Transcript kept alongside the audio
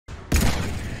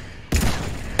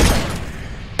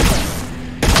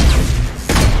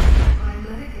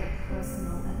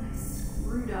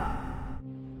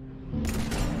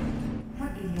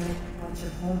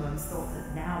Romans thought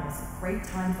that now was a great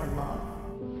time for love.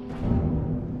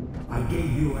 I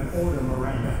gave you an order,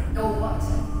 Miranda. Oh, what?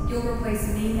 You'll replace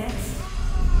me next? Sounds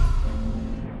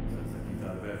like you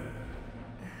thought of it.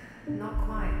 Not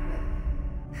quite, but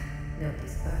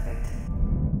nobody's perfect.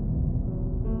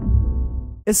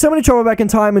 If somebody traveled back in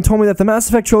time and told me that the Mass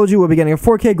Effect trilogy would be getting a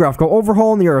 4K graphical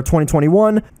overhaul in the year of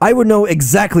 2021, I would know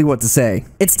exactly what to say.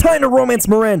 It's time to romance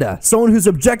Miranda, someone who's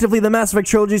objectively the Mass Effect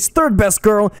trilogy's third best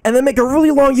girl, and then make a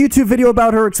really long YouTube video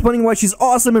about her explaining why she's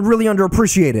awesome and really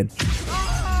underappreciated.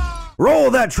 Roll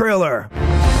that trailer!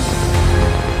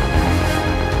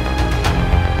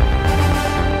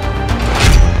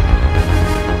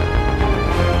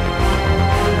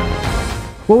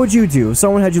 What would you do if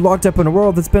someone had you locked up in a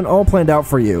world that's been all planned out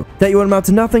for you, that you would amount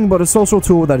to nothing but a social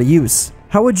tool without a use?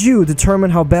 How would you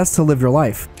determine how best to live your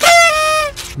life?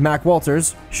 Mac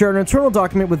Walters shared an internal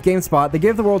document with GameSpot that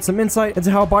gave the world some insight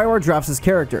into how BioWare drafts his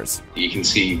characters. You can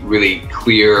see really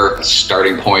clear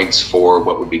starting points for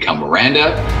what would become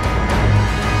Miranda.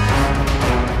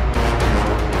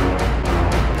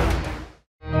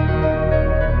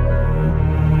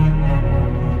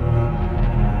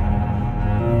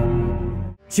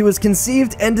 She was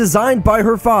conceived and designed by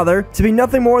her father to be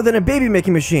nothing more than a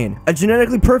baby-making machine, a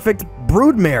genetically perfect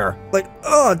broodmare. Like,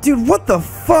 oh, dude, what the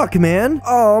fuck, man?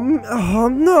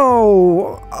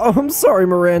 No. I'm sorry,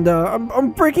 Miranda.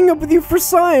 I'm breaking up with you for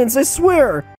science, I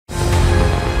swear.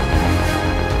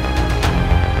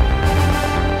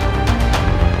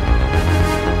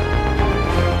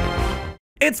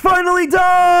 It's finally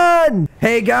done!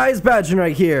 Hey guys,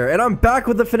 XBadgerKnight here, and I'm back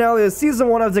with the finale of Season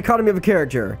 1 of Dichotomy Of A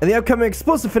Character. In the upcoming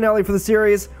explosive finale for the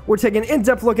series, we're taking an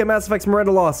in-depth look at Mass Effect's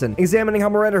Miranda Lawson, examining how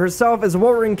Miranda herself is a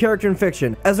well-written character in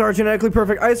fiction, as our genetically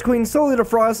perfect Ice Queen slowly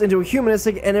defrosts into a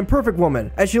humanistic and imperfect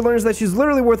woman, as she learns that she's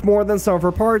literally worth more than some of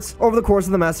her parts over the course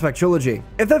of the Mass Effect trilogy.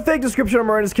 If that fake description of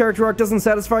Miranda's character arc doesn't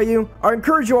satisfy you, I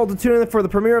encourage you all to tune in for the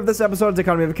premiere of this episode of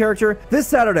Dichotomy Of A Character this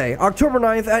Saturday, October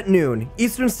 9th at noon,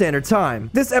 Eastern Standard Time.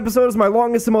 This episode is my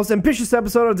longest and most ambitious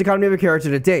episode of Dichotomy Of A Character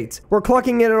to date. We're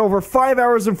clocking in at over 5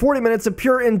 hours and 40 minutes of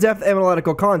pure in-depth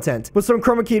analytical content, with some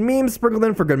chroma keyed memes sprinkled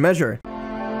in for good measure.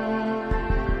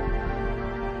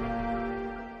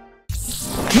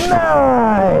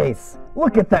 Nice!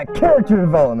 Look at that character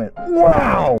development.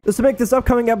 Wow! This will make this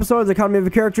upcoming episode of Dichotomy Of A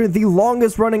Character the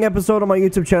longest running episode on my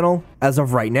YouTube channel as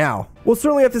of right now. We'll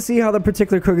certainly have to see how the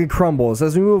particular cookie crumbles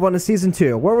as we move on to Season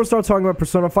 2, where we'll start talking about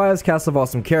Persona 5's cast of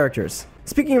awesome characters.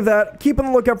 Speaking of that, keep on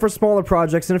the lookout for smaller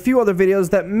projects and a few other videos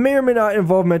that may or may not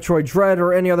involve Metroid Dread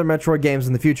or any other Metroid games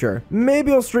in the future.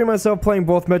 Maybe I'll stream myself playing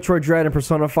both Metroid Dread and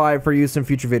Persona 5 for use in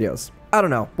future videos. I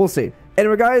don't know, we'll see.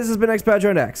 Anyway guys, this has been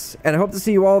XBadgerKnightX, and I hope to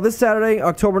see you all this Saturday,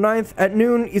 October 9th at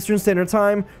noon Eastern Standard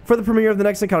Time for the premiere of the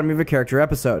next Dichotomy Of A Character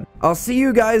episode. I'll see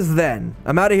you guys then.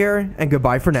 I'm out of here, and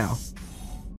goodbye for now.